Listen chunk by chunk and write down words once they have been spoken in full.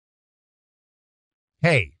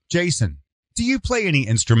Hey, Jason, do you play any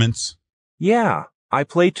instruments? Yeah, I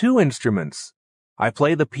play 2 instruments. I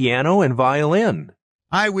play the piano and violin.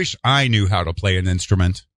 I wish I knew how to play an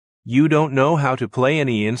instrument. You don't know how to play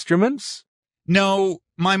any instruments? No,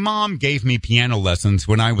 my mom gave me piano lessons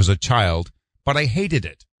when I was a child, but I hated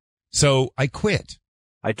it. So I quit.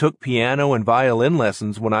 I took piano and violin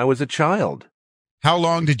lessons when I was a child. How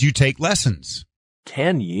long did you take lessons?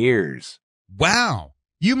 10 years. Wow,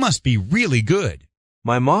 you must be really good.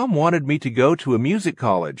 My mom wanted me to go to a music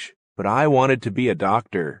college, but I wanted to be a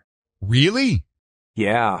doctor. Really?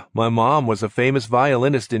 Yeah, my mom was a famous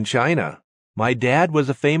violinist in China. My dad was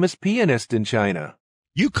a famous pianist in China.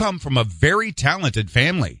 You come from a very talented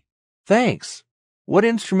family. Thanks. What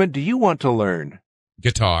instrument do you want to learn?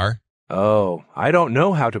 Guitar. Oh, I don't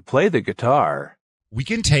know how to play the guitar. We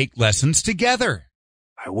can take lessons together.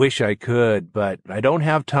 I wish I could, but I don't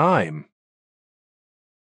have time.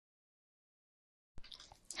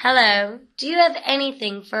 Hello, do you have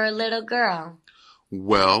anything for a little girl?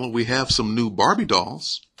 Well, we have some new Barbie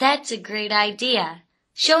dolls. That's a great idea.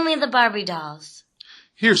 Show me the Barbie dolls.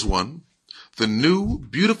 Here's one. The new,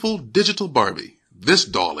 beautiful digital Barbie. This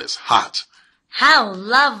doll is hot. How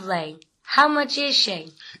lovely. How much is she?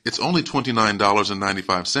 It's only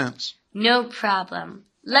 $29.95. No problem.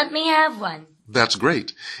 Let me have one. That's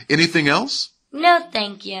great. Anything else? No,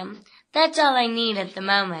 thank you. That's all I need at the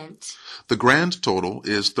moment. The grand total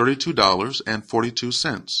is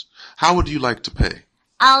 $32.42. How would you like to pay?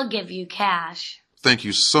 I'll give you cash. Thank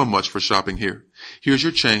you so much for shopping here. Here's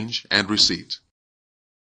your change and receipt.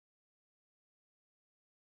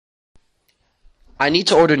 I need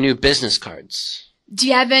to order new business cards. Do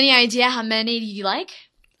you have any idea how many you like?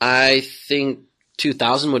 I think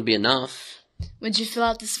 2,000 would be enough. Would you fill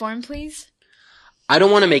out this form, please? I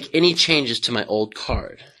don't want to make any changes to my old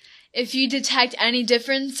card. If you detect any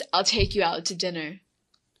difference, I'll take you out to dinner.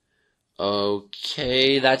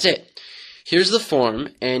 Okay, that's it. Here's the form,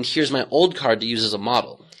 and here's my old card to use as a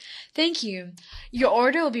model. Thank you. Your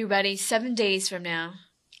order will be ready 7 days from now.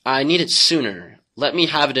 I need it sooner. Let me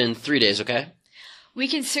have it in 3 days, okay? We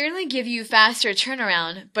can certainly give you faster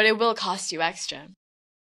turnaround, but it will cost you extra.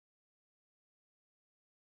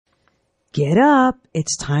 Get up.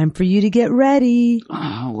 It's time for you to get ready.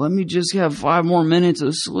 Oh, let me just have 5 more minutes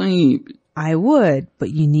of sleep. I would,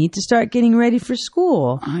 but you need to start getting ready for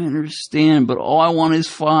school. I understand, but all I want is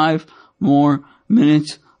 5 more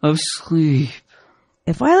minutes of sleep.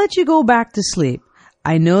 If I let you go back to sleep,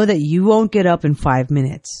 I know that you won't get up in 5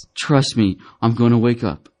 minutes. Trust me, I'm going to wake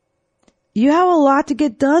up. You have a lot to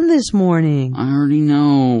get done this morning. I already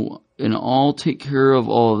know, and I'll take care of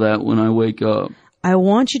all of that when I wake up. I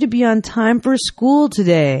want you to be on time for school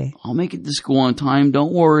today. I'll make it to school on time,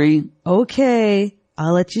 don't worry. Okay,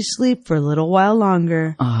 I'll let you sleep for a little while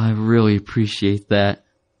longer. I really appreciate that.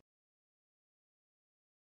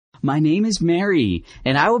 My name is Mary,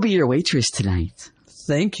 and I will be your waitress tonight.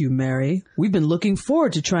 Thank you, Mary. We've been looking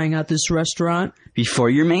forward to trying out this restaurant.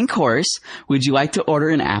 Before your main course, would you like to order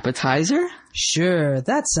an appetizer? Sure,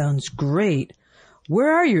 that sounds great.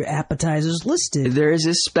 Where are your appetizers listed? There is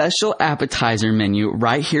a special appetizer menu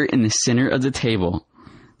right here in the center of the table.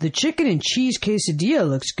 The chicken and cheese quesadilla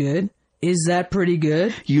looks good. Is that pretty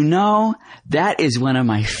good? You know, that is one of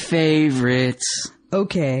my favorites.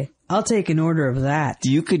 Okay, I'll take an order of that.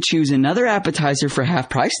 You could choose another appetizer for half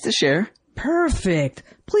price to share. Perfect.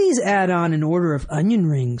 Please add on an order of onion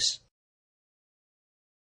rings.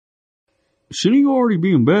 Shouldn't you already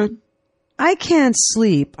be in bed? I can't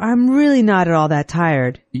sleep. I'm really not at all that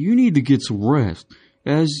tired. You need to get some rest,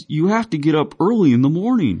 as you have to get up early in the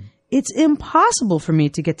morning. It's impossible for me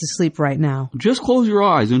to get to sleep right now. Just close your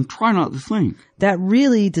eyes and try not to think. That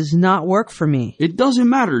really does not work for me. It doesn't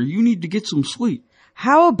matter. You need to get some sleep.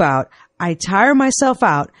 How about I tire myself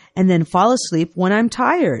out and then fall asleep when I'm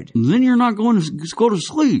tired? Then you're not going to go to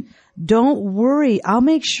sleep. Don't worry. I'll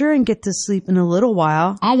make sure and get to sleep in a little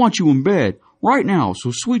while. I want you in bed right now,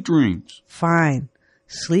 so sweet dreams. Fine.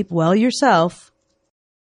 Sleep well yourself.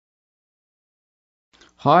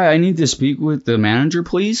 Hi, I need to speak with the manager,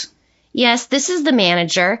 please. Yes, this is the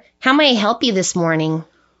manager. How may I help you this morning?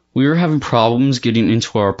 We are having problems getting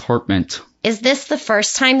into our apartment. Is this the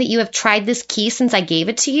first time that you have tried this key since I gave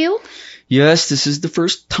it to you? Yes, this is the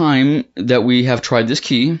first time that we have tried this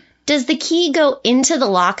key. Does the key go into the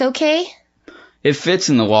lock okay? It fits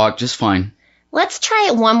in the lock just fine. Let's try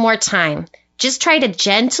it one more time. Just try to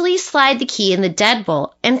gently slide the key in the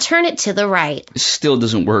deadbolt and turn it to the right. It still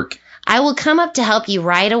doesn't work. I will come up to help you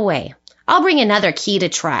right away. I'll bring another key to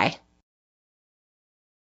try.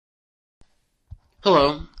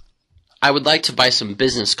 Hello. I would like to buy some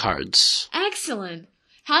business cards. Excellent.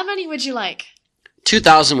 How many would you like?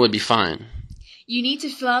 $2,000 would be fine. You need to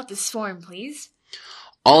fill out this form, please.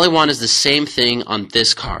 All I want is the same thing on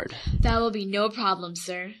this card. That will be no problem,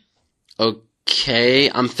 sir.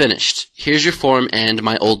 Okay, I'm finished. Here's your form and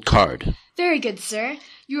my old card. Very good, sir.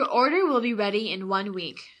 Your order will be ready in 1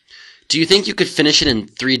 week. Do you think you could finish it in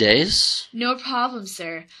 3 days? No problem,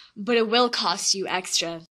 sir, but it will cost you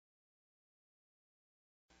extra.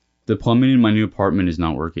 The plumbing in my new apartment is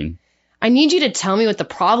not working. I need you to tell me what the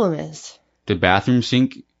problem is. The bathroom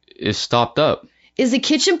sink is stopped up. Is the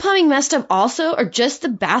kitchen plumbing messed up also, or just the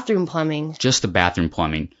bathroom plumbing? Just the bathroom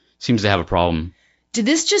plumbing. Seems to have a problem. Did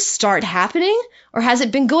this just start happening, or has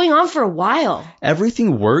it been going on for a while?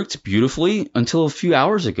 Everything worked beautifully until a few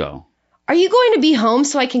hours ago. Are you going to be home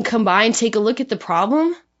so I can come by and take a look at the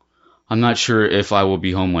problem? I'm not sure if I will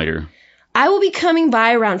be home later. I will be coming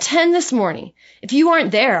by around 10 this morning. If you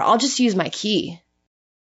aren't there, I'll just use my key.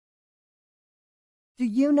 Do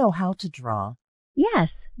you know how to draw? Yes,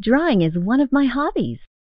 drawing is one of my hobbies.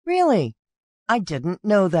 Really? I didn't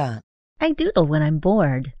know that. I doodle when I'm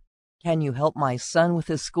bored. Can you help my son with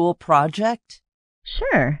his school project?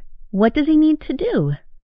 Sure. What does he need to do?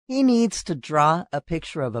 He needs to draw a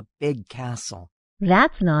picture of a big castle.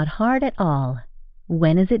 That's not hard at all.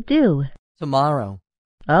 When is it due? Tomorrow.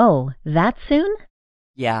 Oh, that soon?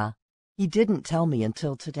 Yeah. He didn't tell me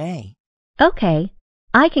until today. Okay.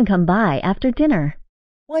 I can come by after dinner.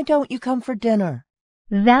 Why don't you come for dinner?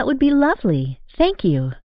 That would be lovely. Thank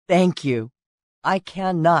you. Thank you. I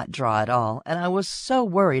cannot draw at all, and I was so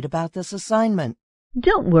worried about this assignment.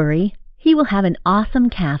 Don't worry. He will have an awesome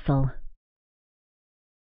castle.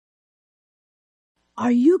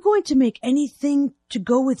 Are you going to make anything to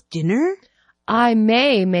go with dinner? I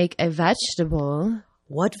may make a vegetable.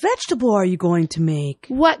 What vegetable are you going to make?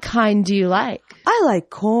 What kind do you like? I like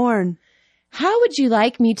corn. How would you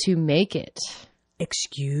like me to make it?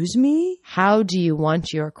 Excuse me? How do you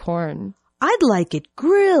want your corn? I'd like it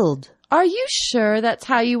grilled. Are you sure that's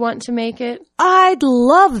how you want to make it? I'd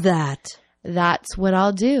love that. That's what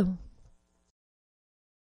I'll do.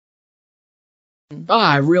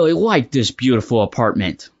 I really like this beautiful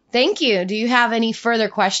apartment. Thank you. Do you have any further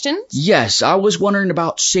questions? Yes, I was wondering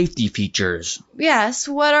about safety features. Yes,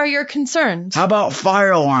 what are your concerns? How about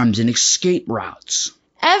fire alarms and escape routes?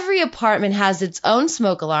 Every apartment has its own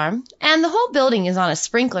smoke alarm, and the whole building is on a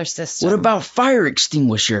sprinkler system. What about fire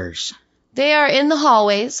extinguishers? They are in the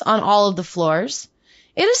hallways on all of the floors.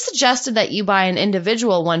 It is suggested that you buy an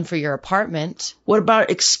individual one for your apartment. What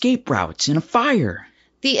about escape routes in a fire?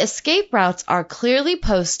 The escape routes are clearly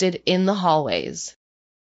posted in the hallways.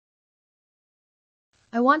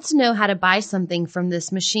 I want to know how to buy something from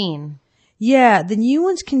this machine. Yeah, the new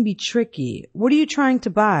ones can be tricky. What are you trying to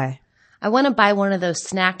buy? I want to buy one of those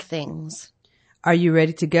snack things. Are you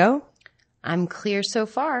ready to go? I'm clear so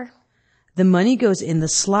far. The money goes in the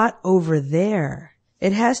slot over there.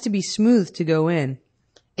 It has to be smooth to go in.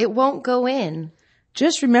 It won't go in.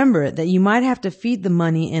 Just remember that you might have to feed the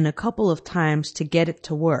money in a couple of times to get it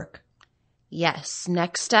to work. Yes,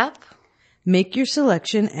 next step. Make your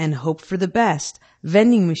selection and hope for the best.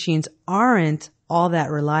 Vending machines aren't all that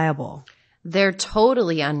reliable. They're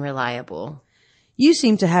totally unreliable. You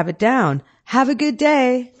seem to have it down. Have a good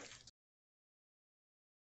day.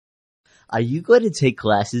 Are you going to take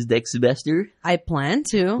classes next semester? I plan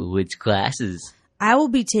to. Which classes? I will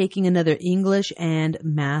be taking another English and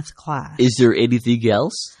math class. Is there anything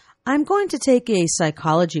else? I'm going to take a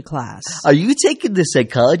psychology class. Are you taking the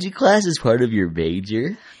psychology class as part of your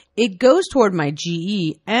major? It goes toward my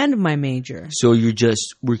GE and my major. So you're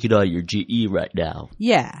just working on your GE right now?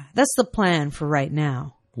 Yeah, that's the plan for right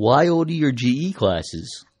now. Why only your GE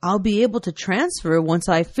classes? I'll be able to transfer once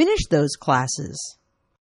I finish those classes.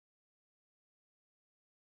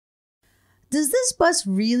 Does this bus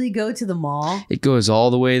really go to the mall? It goes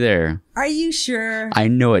all the way there. Are you sure? I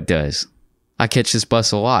know it does. I catch this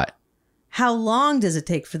bus a lot. How long does it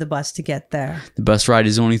take for the bus to get there? The bus ride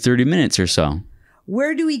is only 30 minutes or so.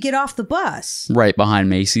 Where do we get off the bus? Right behind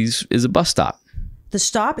Macy's is a bus stop. The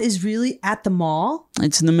stop is really at the mall?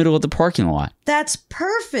 It's in the middle of the parking lot. That's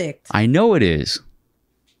perfect. I know it is.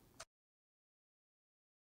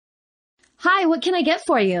 Hi, what can I get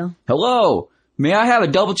for you? Hello, may I have a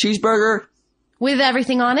double cheeseburger? With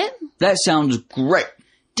everything on it? That sounds great.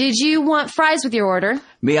 Did you want fries with your order?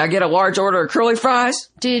 May I get a large order of curly fries?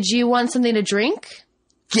 Did you want something to drink?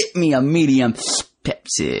 Get me a medium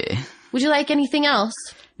Pepsi. Would you like anything else?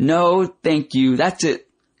 No, thank you. That's it.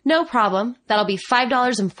 No problem. That'll be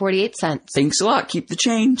 $5.48. Thanks a lot. Keep the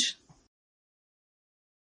change.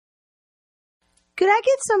 Could I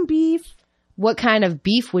get some beef? What kind of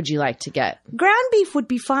beef would you like to get? Ground beef would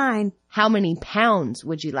be fine. How many pounds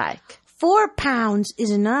would you like? 4 pounds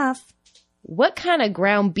is enough. What kind of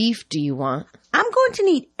ground beef do you want? I'm going to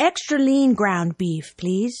need extra lean ground beef,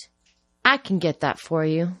 please. I can get that for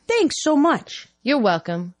you. Thanks so much. You're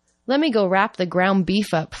welcome. Let me go wrap the ground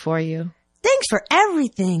beef up for you. Thanks for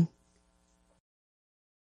everything.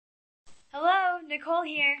 Hello, Nicole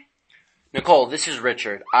here. Nicole, this is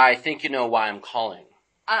Richard. I think you know why I'm calling.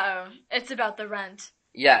 Uh-oh, it's about the rent.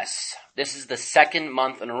 Yes, this is the 2nd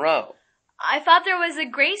month in a row. I thought there was a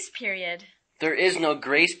grace period. There is no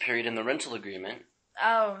grace period in the rental agreement.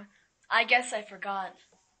 Oh, I guess I forgot.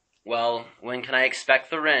 Well, when can I expect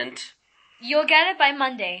the rent? You'll get it by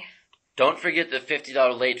Monday. Don't forget the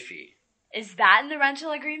 $50 late fee. Is that in the rental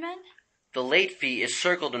agreement? The late fee is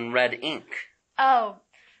circled in red ink. Oh,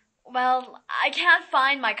 well, I can't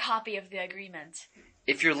find my copy of the agreement.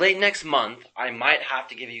 If you're late next month, I might have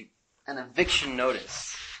to give you an eviction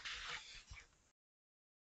notice.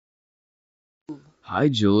 Hi,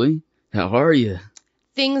 Julie. How are you?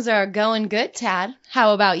 Things are going good, Tad.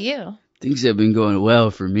 How about you? Things have been going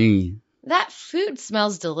well for me. That food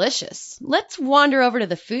smells delicious. Let's wander over to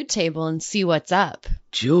the food table and see what's up.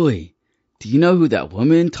 Julie, do you know who that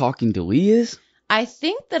woman talking to Lee is? I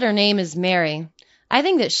think that her name is Mary. I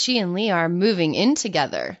think that she and Lee are moving in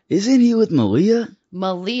together. Isn't he with Malia?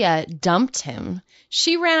 Malia dumped him.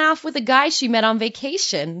 She ran off with a guy she met on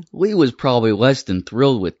vacation. Lee was probably less than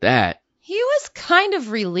thrilled with that. He was kind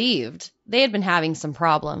of relieved. They had been having some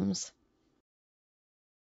problems.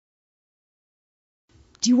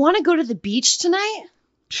 Do you want to go to the beach tonight?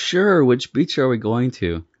 Sure, which beach are we going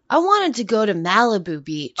to? I wanted to go to Malibu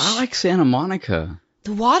Beach. I like Santa Monica.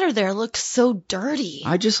 The water there looks so dirty.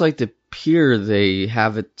 I just like the pier they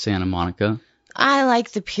have at Santa Monica. I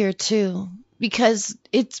like the pier too, because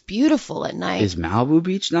it's beautiful at night. Is Malibu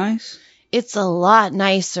Beach nice? It's a lot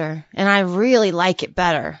nicer, and I really like it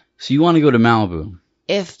better. So you want to go to Malibu?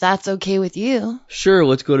 If that's okay with you. Sure,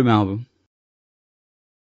 let's go to Malibu.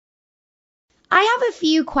 I have a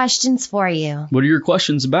few questions for you. What are your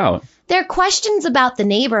questions about? They're questions about the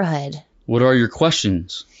neighborhood. What are your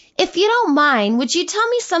questions? If you don't mind, would you tell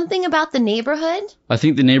me something about the neighborhood? I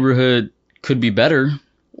think the neighborhood could be better.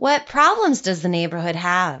 What problems does the neighborhood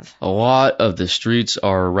have? A lot of the streets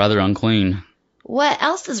are rather unclean. What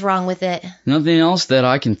else is wrong with it? Nothing else that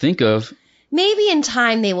I can think of. Maybe in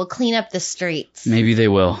time they will clean up the streets. Maybe they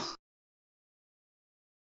will.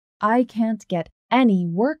 I can't get any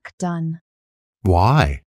work done.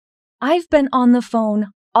 Why? I've been on the phone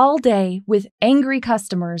all day with angry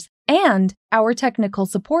customers and our technical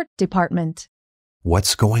support department.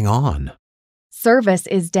 What's going on? Service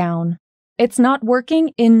is down. It's not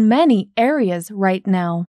working in many areas right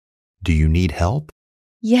now. Do you need help?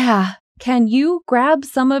 Yeah. Can you grab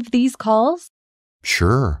some of these calls?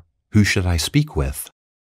 Sure. Who should I speak with?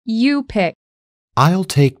 You pick. I'll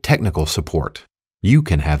take technical support. You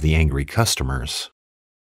can have the angry customers.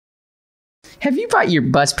 Have you bought your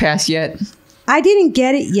bus pass yet? I didn't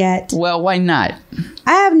get it yet. Well, why not?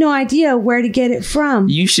 I have no idea where to get it from.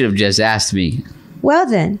 You should have just asked me. Well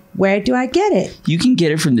then, where do I get it? You can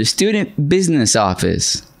get it from the student business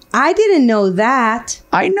office. I didn't know that.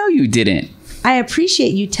 I know you didn't. I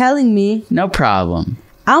appreciate you telling me. No problem.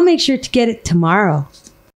 I'll make sure to get it tomorrow.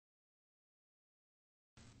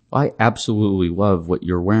 I absolutely love what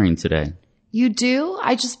you're wearing today. You do?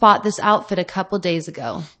 I just bought this outfit a couple days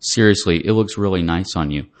ago. Seriously, it looks really nice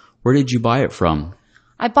on you. Where did you buy it from?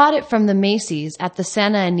 I bought it from the Macy's at the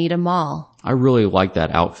Santa Anita Mall. I really like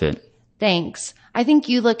that outfit. Thanks. I think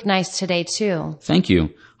you look nice today too. Thank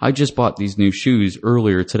you. I just bought these new shoes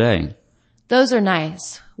earlier today. Those are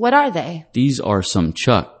nice. What are they? These are some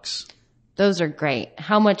Chucks. Those are great.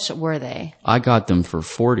 How much were they? I got them for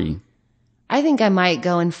 $40. I think I might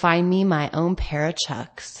go and find me my own pair of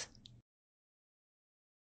Chucks.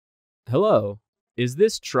 Hello. Is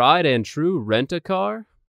this Tried and True Rent-A-Car?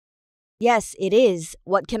 Yes, it is.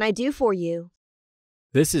 What can I do for you?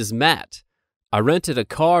 This is Matt. I rented a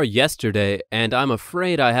car yesterday, and I'm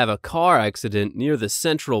afraid I have a car accident near the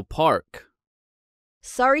Central Park.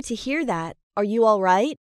 Sorry to hear that. Are you all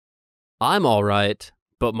right? I'm all right,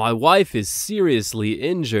 but my wife is seriously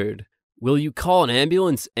injured. Will you call an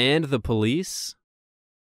ambulance and the police?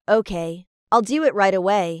 Okay, I'll do it right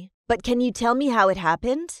away. But can you tell me how it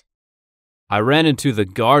happened? I ran into the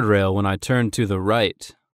guardrail when I turned to the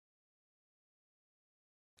right.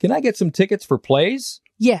 Can I get some tickets for plays?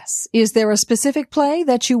 Yes. Is there a specific play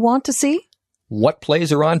that you want to see? What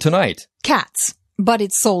plays are on tonight? Cats, but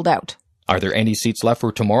it's sold out. Are there any seats left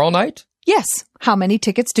for tomorrow night? Yes. How many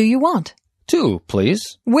tickets do you want? 2,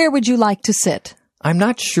 please. Where would you like to sit? I'm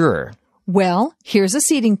not sure. Well, here's a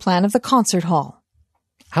seating plan of the concert hall.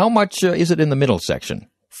 How much is it in the middle section?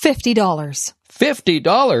 $50.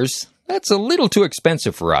 $50? That's a little too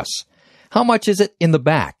expensive for us. How much is it in the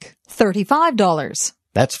back? $35.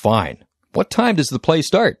 That's fine. What time does the play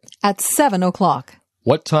start? At 7 o'clock.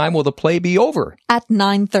 What time will the play be over? At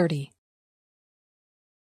 9:30.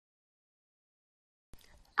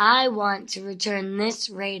 I want to return this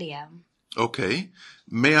radio. Okay.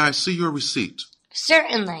 May I see your receipt?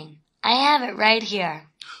 Certainly. I have it right here.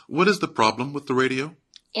 What is the problem with the radio?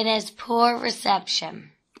 It has poor reception.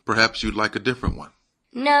 Perhaps you'd like a different one.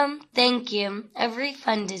 No, thank you. A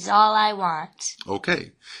refund is all I want.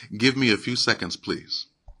 Okay. Give me a few seconds, please.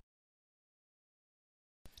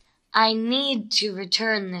 I need to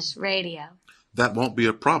return this radio. That won't be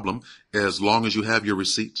a problem as long as you have your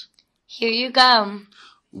receipt. Here you go.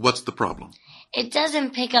 What's the problem? It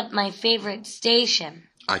doesn't pick up my favorite station.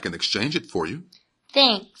 I can exchange it for you.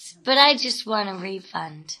 Thanks, but I just want a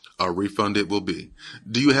refund. A refund it will be.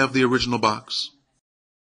 Do you have the original box?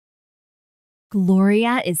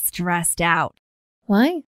 Gloria is stressed out.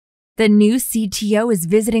 Why? The new CTO is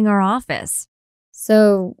visiting our office.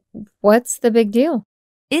 So, what's the big deal?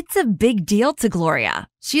 It's a big deal to Gloria.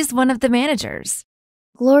 She's one of the managers.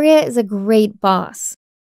 Gloria is a great boss.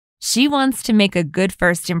 She wants to make a good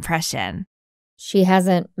first impression. She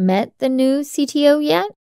hasn't met the new CTO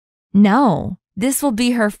yet? No, this will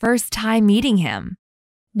be her first time meeting him.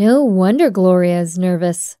 No wonder Gloria is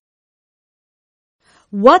nervous.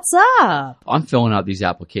 What's up? I'm filling out these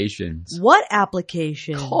applications. What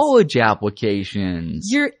applications? College applications.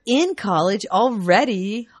 You're in college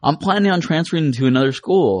already. I'm planning on transferring to another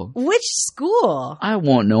school. Which school? I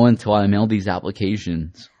won't know until I mail these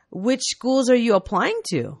applications. Which schools are you applying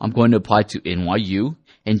to? I'm going to apply to NYU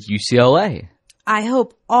and UCLA. I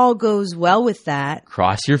hope all goes well with that.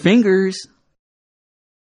 Cross your fingers.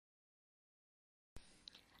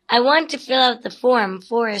 I want to fill out the form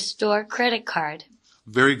for a store credit card.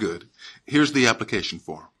 Very good. Here's the application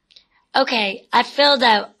form. Okay, I filled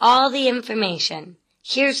out all the information.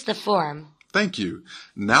 Here's the form. Thank you.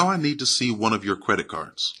 Now I need to see one of your credit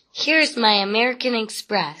cards. Here's my American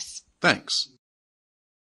Express. Thanks.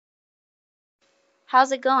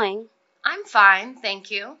 How's it going? I'm fine,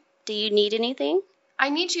 thank you. Do you need anything? I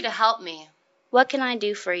need you to help me. What can I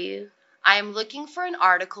do for you? I am looking for an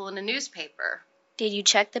article in a newspaper. Did you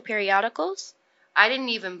check the periodicals? I didn't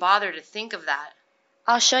even bother to think of that.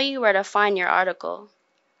 I'll show you where to find your article.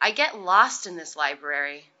 I get lost in this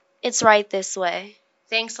library. It's right this way.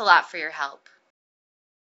 Thanks a lot for your help.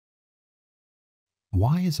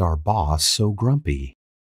 Why is our boss so grumpy?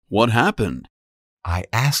 What happened? I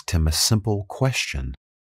asked him a simple question.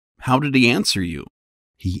 How did he answer you?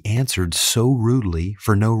 He answered so rudely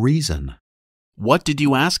for no reason. What did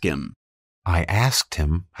you ask him? I asked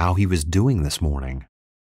him how he was doing this morning.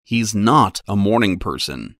 He's not a morning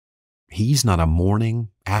person. He's not a morning,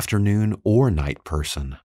 afternoon, or night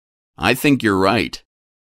person. I think you're right.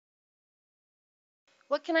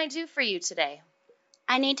 What can I do for you today?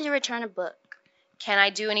 I need to return a book. Can I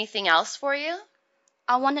do anything else for you?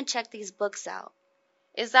 I want to check these books out.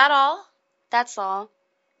 Is that all? That's all.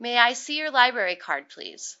 May I see your library card,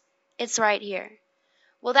 please? It's right here.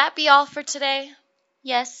 Will that be all for today?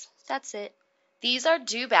 Yes, that's it. These are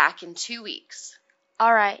due back in 2 weeks.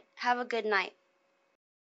 All right. Have a good night.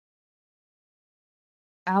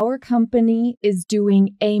 Our company is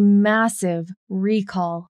doing a massive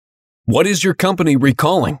recall. What is your company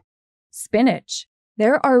recalling? Spinach.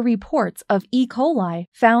 There are reports of E. coli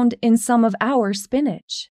found in some of our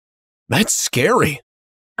spinach. That's scary.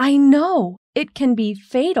 I know. It can be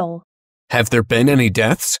fatal. Have there been any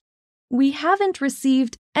deaths? We haven't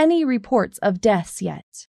received any reports of deaths yet.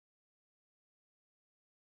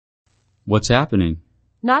 What's happening?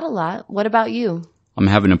 Not a lot. What about you? I'm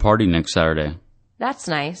having a party next Saturday. That's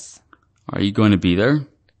nice. Are you going to be there?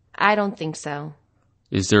 I don't think so.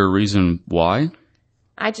 Is there a reason why?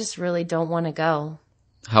 I just really don't want to go.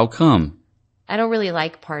 How come? I don't really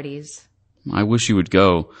like parties. I wish you would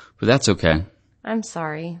go, but that's okay. I'm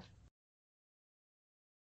sorry.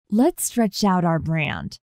 Let's stretch out our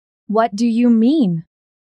brand. What do you mean?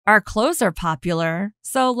 Our clothes are popular,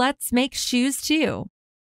 so let's make shoes too.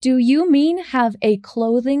 Do you mean have a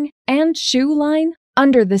clothing and shoe line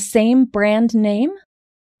under the same brand name?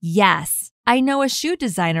 Yes, I know a shoe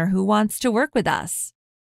designer who wants to work with us.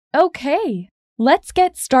 Okay, let's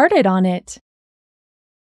get started on it.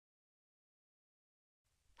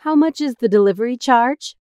 How much is the delivery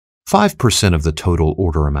charge? 5% of the total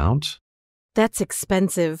order amount. That's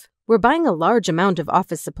expensive. We're buying a large amount of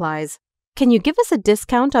office supplies. Can you give us a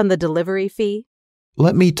discount on the delivery fee?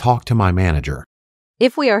 Let me talk to my manager.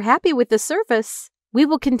 If we are happy with the service, we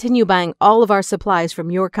will continue buying all of our supplies from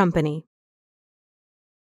your company.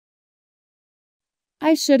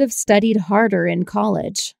 I should have studied harder in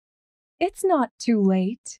college. It's not too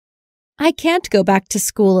late. I can't go back to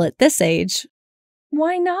school at this age.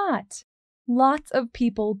 Why not? Lots of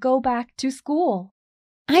people go back to school.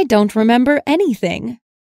 I don't remember anything.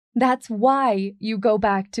 That's why you go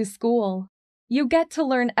back to school. You get to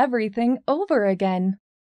learn everything over again.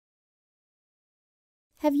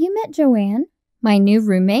 Have you met Joanne, my new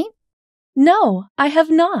roommate? No, I have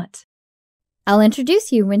not. I'll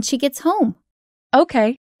introduce you when she gets home.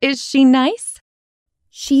 Okay. Is she nice?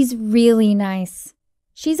 She's really nice.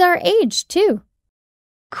 She's our age, too.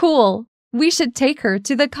 Cool. We should take her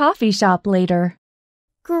to the coffee shop later.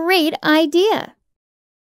 Great idea.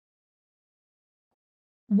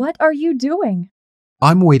 What are you doing?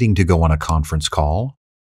 I'm waiting to go on a conference call.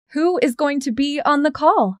 Who is going to be on the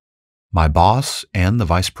call? My boss and the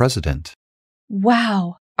vice president.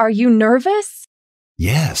 Wow. Are you nervous?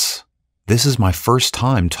 Yes. This is my first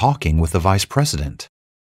time talking with the vice president.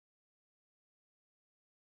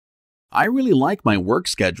 I really like my work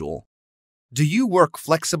schedule. Do you work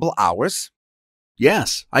flexible hours?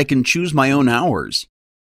 Yes, I can choose my own hours.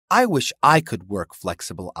 I wish I could work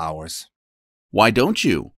flexible hours. Why don't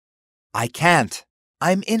you? I can't.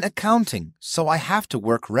 I'm in accounting, so I have to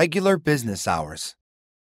work regular business hours.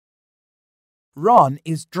 Ron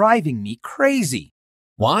is driving me crazy.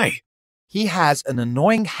 Why? He has an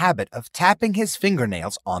annoying habit of tapping his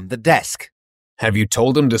fingernails on the desk. Have you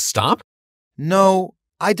told him to stop? No,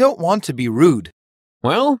 I don't want to be rude.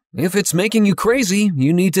 Well, if it's making you crazy,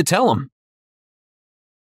 you need to tell him.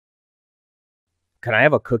 Can I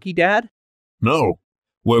have a cookie, Dad? No.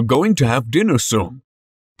 We're going to have dinner soon.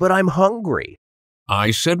 But I'm hungry.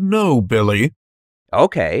 I said no, Billy.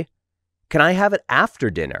 Okay. Can I have it after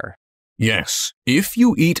dinner? Yes, if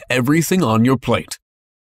you eat everything on your plate.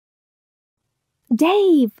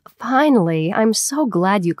 Dave, finally. I'm so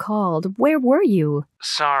glad you called. Where were you?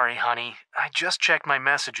 Sorry, honey. I just checked my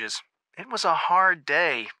messages. It was a hard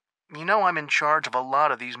day. You know I'm in charge of a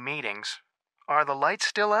lot of these meetings. Are the lights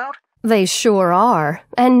still out? They sure are.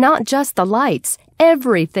 And not just the lights.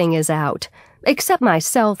 Everything is out. Except my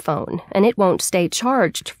cell phone, and it won't stay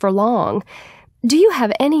charged for long. Do you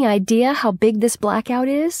have any idea how big this blackout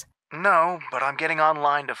is? No, but I'm getting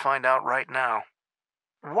online to find out right now.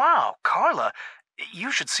 Wow, Carla,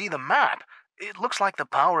 you should see the map. It looks like the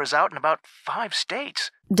power is out in about 5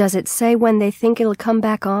 states. Does it say when they think it'll come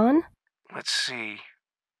back on? Let's see.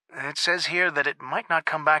 It says here that it might not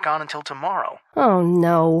come back on until tomorrow. Oh,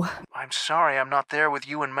 no. I'm sorry I'm not there with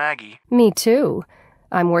you and Maggie. Me too.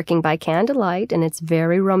 I'm working by candlelight, and it's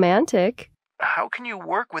very romantic. How can you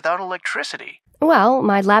work without electricity? Well,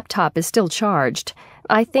 my laptop is still charged.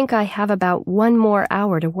 I think I have about 1 more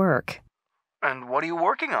hour to work. And what are you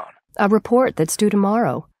working on? A report that's due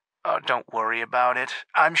tomorrow. Don't worry about it.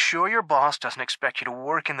 I'm sure your boss doesn't expect you to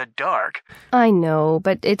work in the dark. I know,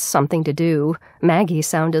 but it's something to do. Maggie's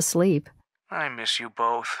sound asleep. I miss you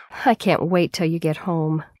both. I can't wait till you get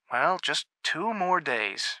home. Well, just 2 more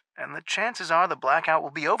days, and the chances are the blackout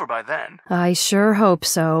will be over by then. I sure hope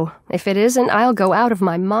so. If it isn't, I'll go out of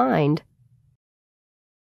my mind.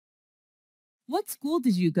 What school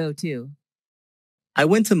did you go to? I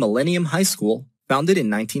went to Millennium High School, founded in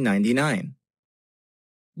 1999.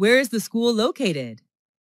 Where is the school located?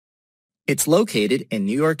 It's located in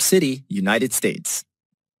New York City, United States.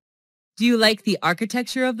 Do you like the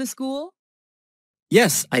architecture of the school?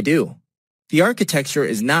 Yes, I do. The architecture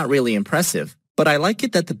is not really impressive, but I like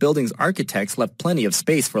it that the building's architects left plenty of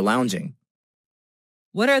space for lounging.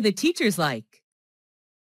 What are the teachers like?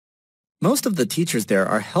 Most of the teachers there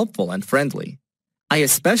are helpful and friendly. I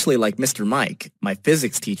especially like Mr. Mike, my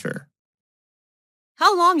physics teacher.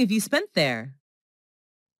 How long have you spent there?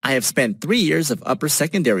 I have spent 3 years of upper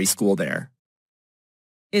secondary school there.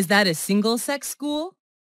 Is that a single-sex school?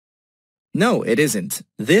 No, it isn't.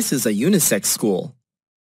 This is a unisex school.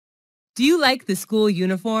 Do you like the school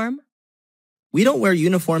uniform? We don't wear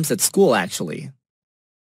uniforms at school, actually.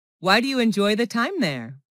 Why do you enjoy the time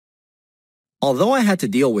there? Although I had to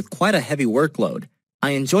deal with quite a heavy workload,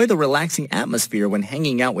 I enjoy the relaxing atmosphere when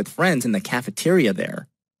hanging out with friends in the cafeteria there.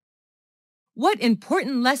 What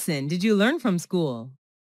important lesson did you learn from school?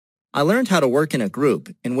 I learned how to work in a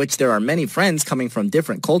group in which there are many friends coming from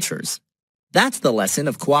different cultures. That's the lesson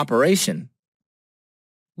of cooperation.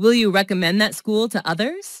 Will you recommend that school to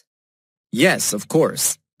others? Yes, of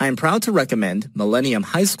course. I am proud to recommend Millennium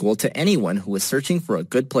High School to anyone who is searching for a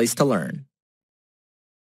good place to learn.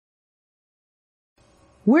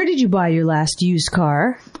 Where did you buy your last used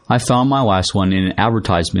car? I found my last one in an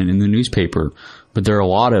advertisement in the newspaper, but there are a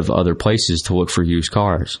lot of other places to look for used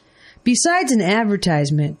cars. Besides an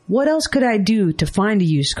advertisement, what else could I do to find a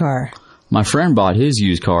used car? My friend bought his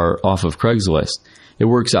used car off of Craigslist. It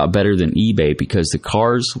works out better than eBay because the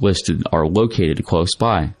cars listed are located close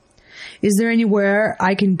by. Is there anywhere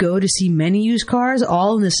I can go to see many used cars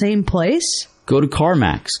all in the same place? Go to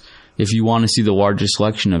CarMax if you want to see the largest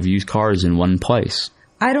selection of used cars in one place.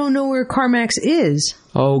 I don't know where CarMax is.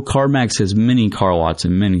 Oh, CarMax has many car lots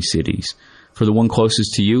in many cities. For the one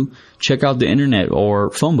closest to you, check out the internet or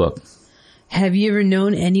phone book. Have you ever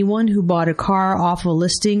known anyone who bought a car off a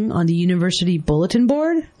listing on the university bulletin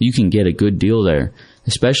board? You can get a good deal there,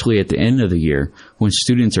 especially at the end of the year when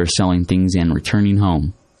students are selling things and returning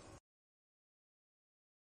home.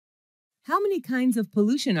 How many kinds of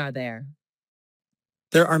pollution are there?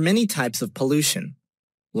 There are many types of pollution: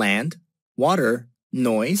 land, water,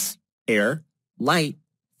 noise, air, light,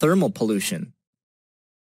 thermal pollution.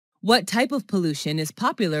 What type of pollution is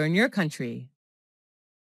popular in your country?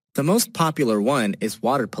 The most popular one is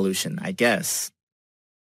water pollution, I guess.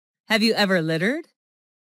 Have you ever littered?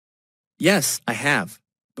 Yes, I have.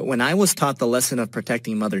 But when I was taught the lesson of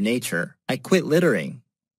protecting Mother Nature, I quit littering.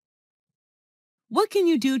 What can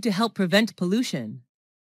you do to help prevent pollution?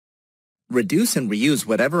 Reduce and reuse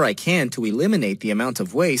whatever I can to eliminate the amount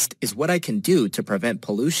of waste is what I can do to prevent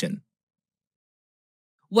pollution.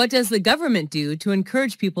 What does the government do to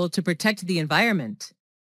encourage people to protect the environment?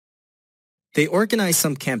 They organize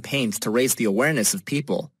some campaigns to raise the awareness of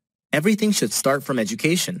people. Everything should start from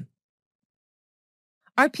education.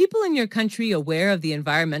 Are people in your country aware of the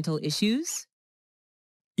environmental issues?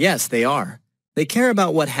 Yes, they are. They care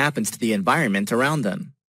about what happens to the environment around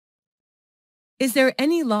them. Is there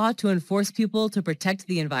any law to enforce people to protect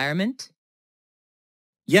the environment?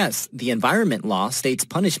 Yes, the environment law states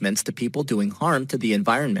punishments to people doing harm to the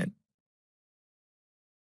environment.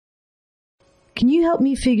 Can you help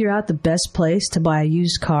me figure out the best place to buy a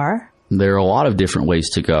used car? There are a lot of different ways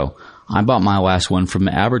to go. I bought my last one from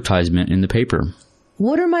an advertisement in the paper.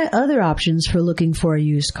 What are my other options for looking for a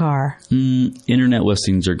used car? Internet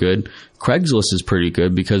listings are good. Craigslist is pretty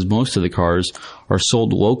good because most of the cars are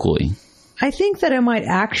sold locally. I think that I might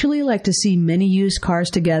actually like to see many used cars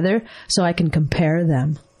together so I can compare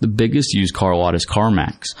them. The biggest used car lot is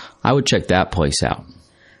CarMax. I would check that place out.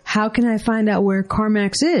 How can I find out where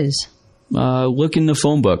CarMax is? Look in the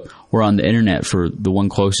phone book or on the internet for the one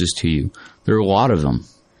closest to you. There are a lot of them.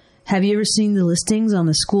 Have you ever seen the listings on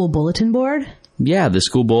the school bulletin board? Yeah, the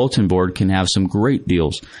school bulletin board can have some great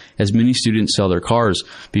deals, as many students sell their cars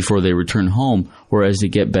before they return home or as they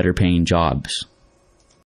get better paying jobs.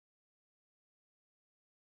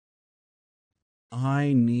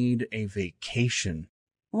 I need a vacation.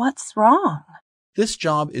 What's wrong? This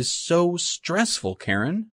job is so stressful,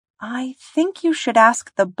 Karen. I think you should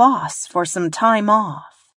ask the boss for some time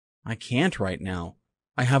off. I can't right now.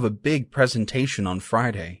 I have a big presentation on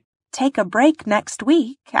Friday. Take a break next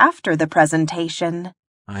week after the presentation.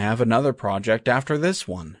 I have another project after this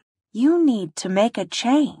one. You need to make a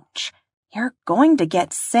change. You're going to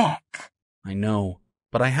get sick. I know,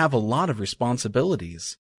 but I have a lot of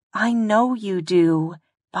responsibilities. I know you do,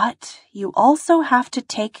 but you also have to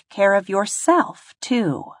take care of yourself,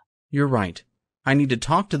 too. You're right. I need to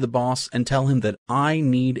talk to the boss and tell him that I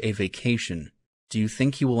need a vacation. Do you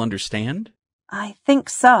think he will understand? I think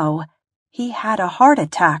so. He had a heart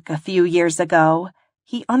attack a few years ago.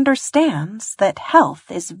 He understands that health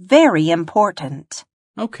is very important.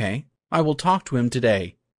 Okay, I will talk to him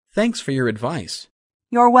today. Thanks for your advice.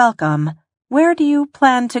 You're welcome. Where do you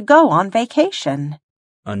plan to go on vacation?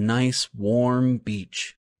 A nice, warm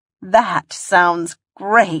beach. That sounds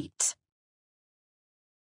great.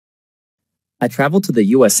 I traveled to the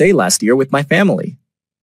USA last year with my family.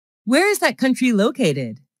 Where is that country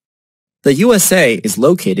located? The USA is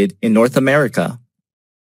located in North America.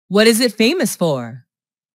 What is it famous for?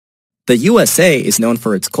 The USA is known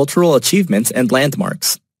for its cultural achievements and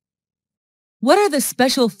landmarks. What are the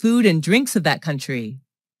special food and drinks of that country?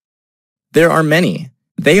 There are many.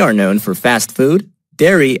 They are known for fast food,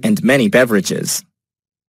 dairy, and many beverages.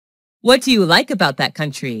 What do you like about that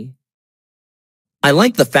country? I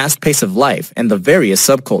like the fast pace of life and the various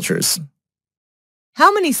subcultures.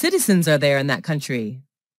 How many citizens are there in that country?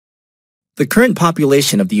 The current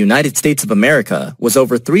population of the United States of America was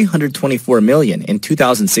over 324 million in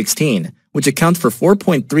 2016, which accounts for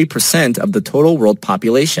 4.3% of the total world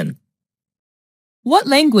population. What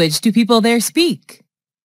language do people there speak?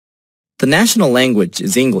 The national language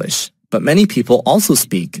is English, but many people also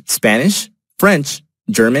speak Spanish, French,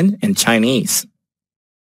 German, and Chinese.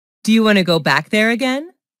 Do you want to go back there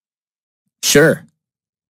again? Sure.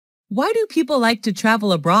 Why do people like to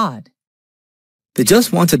travel abroad? They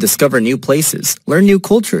just want to discover new places, learn new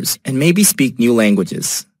cultures, and maybe speak new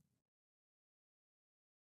languages.